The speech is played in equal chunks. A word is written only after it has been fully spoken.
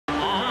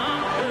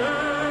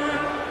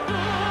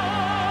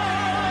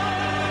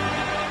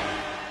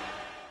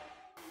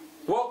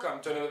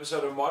to another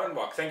episode of Modern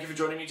Rock. Thank you for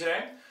joining me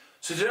today.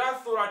 So today I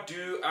thought I'd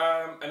do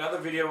another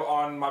video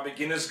on my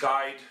beginner's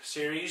guide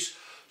series,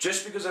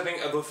 just because I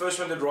think the first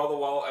one did rather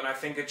well, and I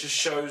think it just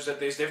shows that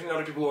there's definitely a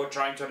lot of people who are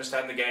trying to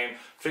understand the game,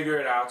 figure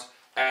it out,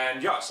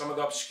 and yeah, some of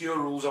the obscure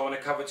rules I want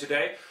to cover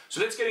today.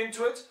 So let's get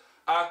into it.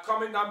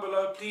 Comment down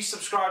below, please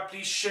subscribe,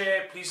 please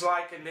share, please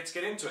like, and let's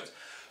get into it.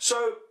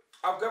 So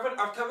I've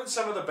covered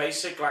some of the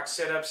basic like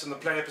setups and the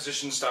player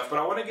position stuff, but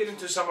I want to get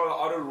into some of the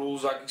other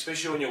rules, like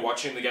especially when you're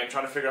watching the game,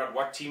 trying to figure out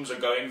what teams are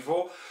going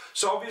for.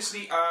 So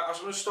obviously, I was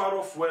going to start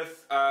off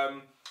with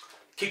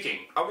kicking.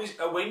 Obviously,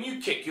 when you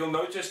kick, you'll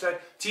notice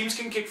that teams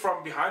can kick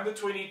from behind the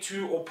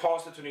 22 or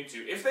past the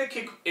 22. If they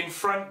kick in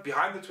front,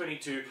 behind the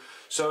 22,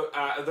 so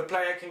the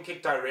player can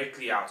kick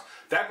directly out.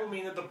 That will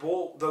mean that the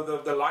ball,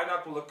 the line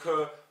out will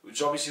occur,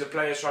 which obviously the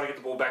player is trying to get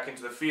the ball back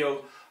into the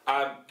field,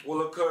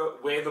 will occur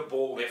where the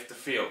ball left the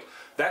field.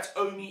 That's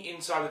only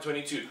inside the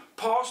 22.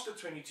 Past the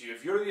 22,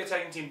 if you're the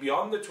attacking team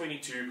beyond the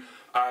 22,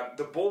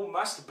 the ball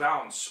must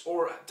bounce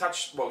or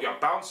touch, well, yeah,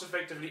 bounce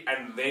effectively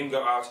and then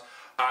go out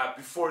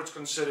before it's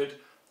considered,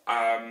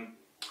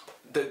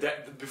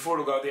 before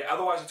it'll go there.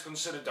 Otherwise, it's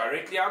considered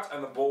directly out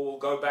and the ball will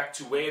go back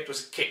to where it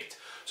was kicked.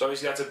 So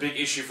obviously, that's a big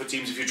issue for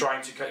teams if you're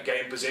trying to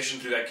gain possession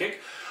through that kick.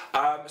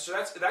 So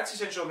that's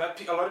essential, and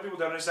that a lot of people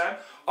don't understand.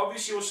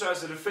 Obviously, also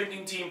as the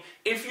defending team,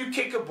 if you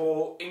kick a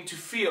ball into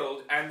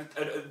field and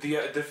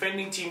the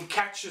defending team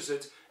catches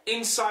it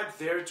inside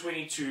their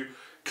 22,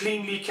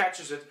 cleanly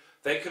catches it,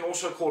 they can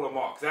also call a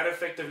mark. That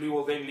effectively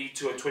will then lead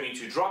to a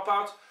 22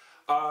 dropout,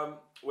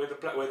 where the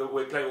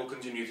play will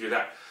continue through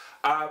that.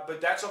 But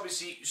that's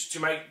obviously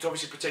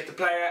to protect the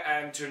player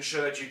and to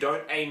ensure that you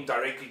don't aim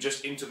directly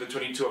just into the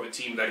 22 of a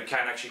team, that it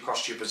can actually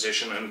cost you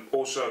possession and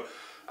also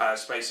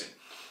spacing.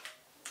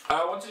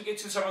 I wanted to get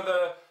to some of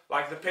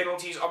the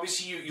penalties.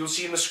 Obviously, you'll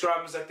see in the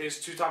scrums that there's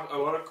two types.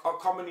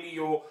 Commonly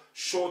your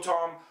short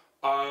arm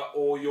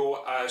or your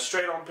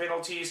straight arm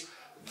penalties.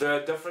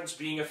 The difference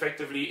being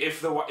effectively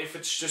if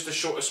it's just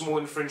a small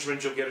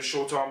infringement, you'll get a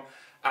short arm.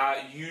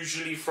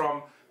 Usually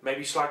from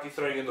maybe slightly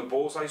throwing in the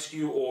ball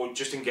skew or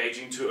just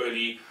engaging too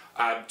early,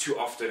 too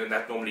often, and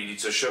that normally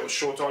leads to a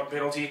short arm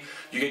penalty.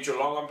 You get your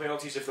long arm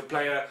penalties if the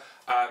player.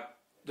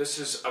 This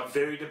is a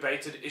very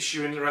debated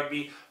issue in the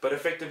rugby, but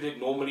effectively it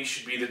normally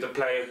should be that the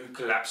player who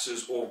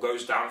collapses or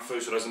goes down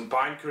first or doesn't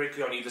bind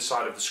correctly on either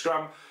side of the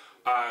scrum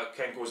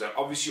can cause that.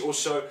 Obviously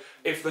also,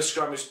 if the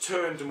scrum is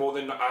turned more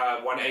than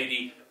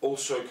 180,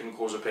 also can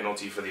cause a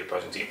penalty for the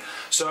opposing team.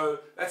 So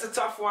that's a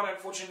tough one.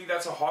 Unfortunately,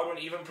 that's a hard one.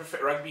 Even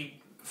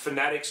rugby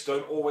fanatics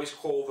don't always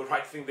call the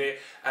right thing there,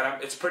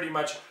 and it's pretty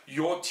much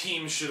your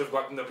team should have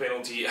gotten the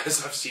penalty,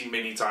 as I've seen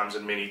many times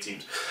in many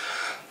teams.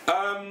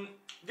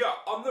 Yeah,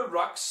 on the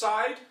ruck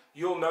side,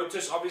 you'll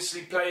notice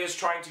obviously players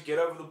trying to get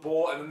over the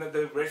ball and then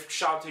the ref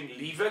shouting,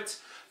 leave it.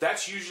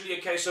 That's usually a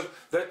case of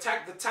the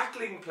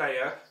tackling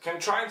player can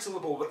try and steal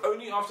the ball, but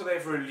only after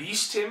they've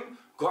released him,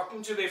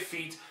 gotten to their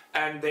feet,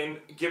 and then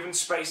given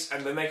space,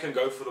 and then they can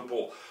go for the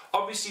ball.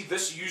 Obviously,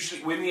 this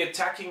usually, when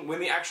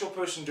the actual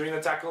person doing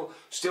the tackle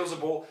steals the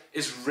ball,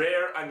 is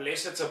rare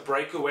unless it's a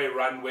breakaway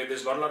run where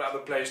there's not a lot of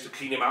other players to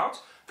clean him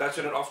out. That's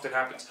when it often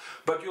happens.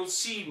 But you'll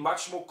see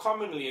much more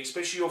commonly,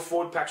 especially your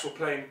forward packs will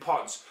play in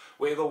pods,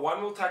 where the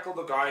one will tackle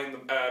the guy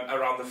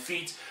around the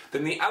feet,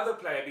 then the other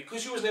player,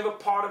 because he was never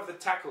part of the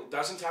tackle,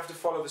 doesn't have to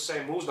follow the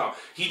same rules now.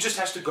 He just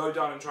has to go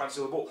down and try and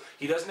steal the ball.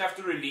 He doesn't have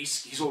to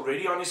release. He's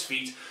already on his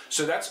feet.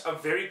 So that's a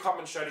very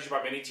common strategy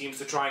by many teams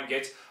to try and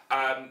get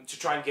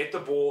the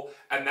ball,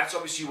 and that's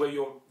obviously where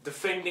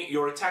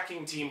your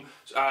attacking team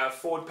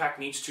forward pack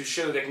needs to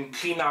show that they can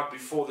clean out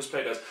before this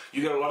play does.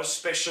 You get a lot of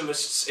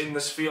specialists in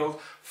this field,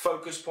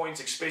 focus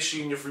points,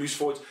 especially in your loose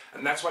forwards,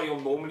 and that's why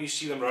you'll normally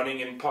see them running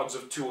in pods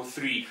of 2 or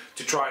 3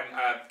 to try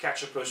and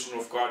catch a person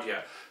off guard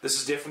here. This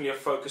is definitely a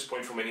focus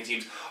point for many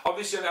teams.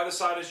 Obviously, on the other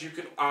side is you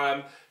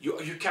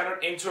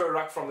cannot enter a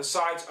ruck from the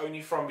sides,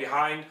 only from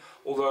behind,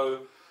 although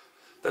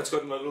that's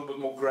gotten a little bit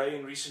more grey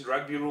in recent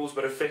rugby rules,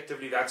 but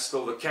effectively that's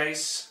still the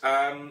case.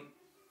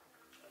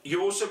 You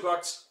also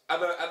got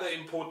other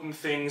important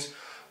things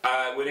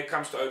when it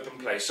comes to open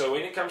play. So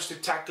when it comes to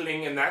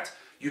tackling and that,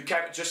 you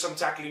can't, just some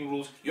tackling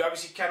rules. You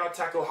obviously cannot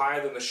tackle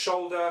higher than the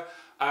shoulder.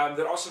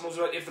 There are some rules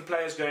about if the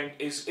player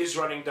is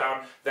running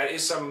down, there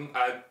is some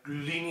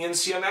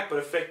leniency on that, but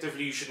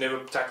effectively you should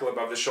never tackle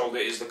above the shoulder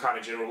is the kind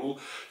of general rule.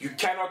 You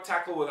cannot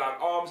tackle without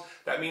arms.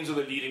 That means with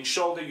a leading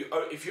shoulder.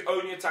 If you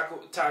only tackle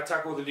with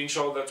a leading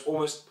shoulder, that's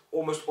almost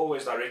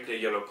always directly a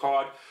yellow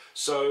card.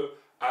 So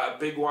a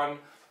big one.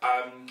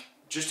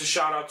 Just a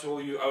shout out to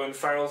all you Owen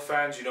Farrell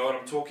fans. You know what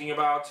I'm talking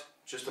about.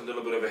 Just a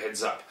little bit of a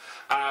heads up.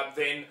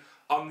 Then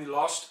on the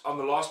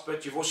last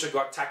bit, you've also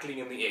got tackling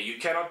in the air. You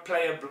cannot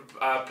play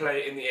a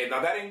player in the air.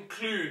 Now that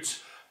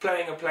includes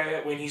playing a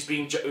player when who's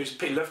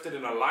lifted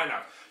in a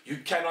line-out. You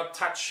cannot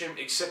touch him,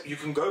 except you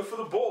can go for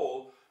the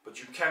ball, but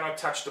you cannot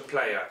touch the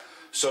player.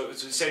 So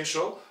it's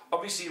essential.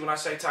 Obviously, when I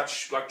say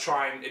touch, like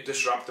try and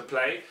disrupt the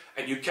play,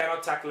 and you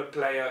cannot tackle a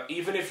player,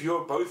 even if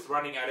you're both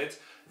running at it,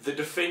 the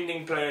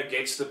defending player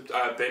gets the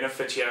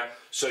benefit here,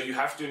 so you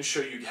have to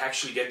ensure you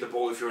actually get the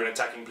ball if you're an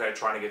attacking player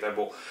trying to get that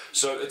ball.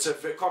 So it's a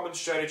very common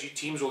strategy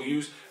teams will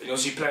use, and you'll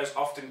see players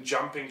often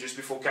jumping just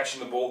before catching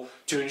the ball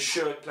to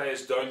ensure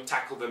players don't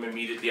tackle them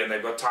immediately and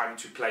they've got time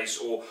to place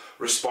or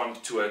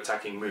respond to an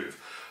attacking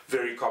move.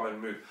 Very common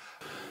move.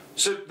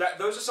 So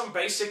those are some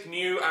basic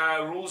new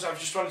rules. I've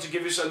just wanted to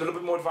give you a little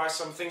bit more advice,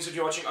 some things that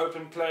you're watching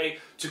open play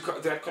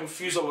that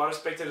confuse a lot of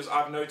spectators,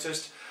 I've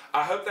noticed.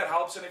 I hope that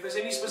helps, and if there's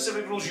any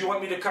specific rules you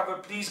want me to cover,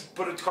 please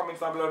put a comment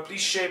down below, please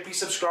share, please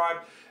subscribe,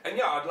 and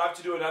yeah, I'd love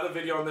to do another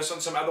video on this,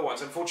 on some other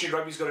ones. Unfortunately,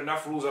 rugby's got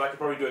enough rules that I could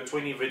probably do a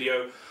 20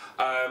 video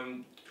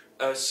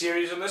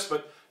series on this,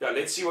 but yeah,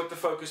 let's see what the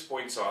focus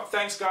points are.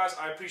 Thanks guys,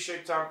 I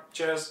appreciate your time,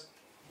 cheers.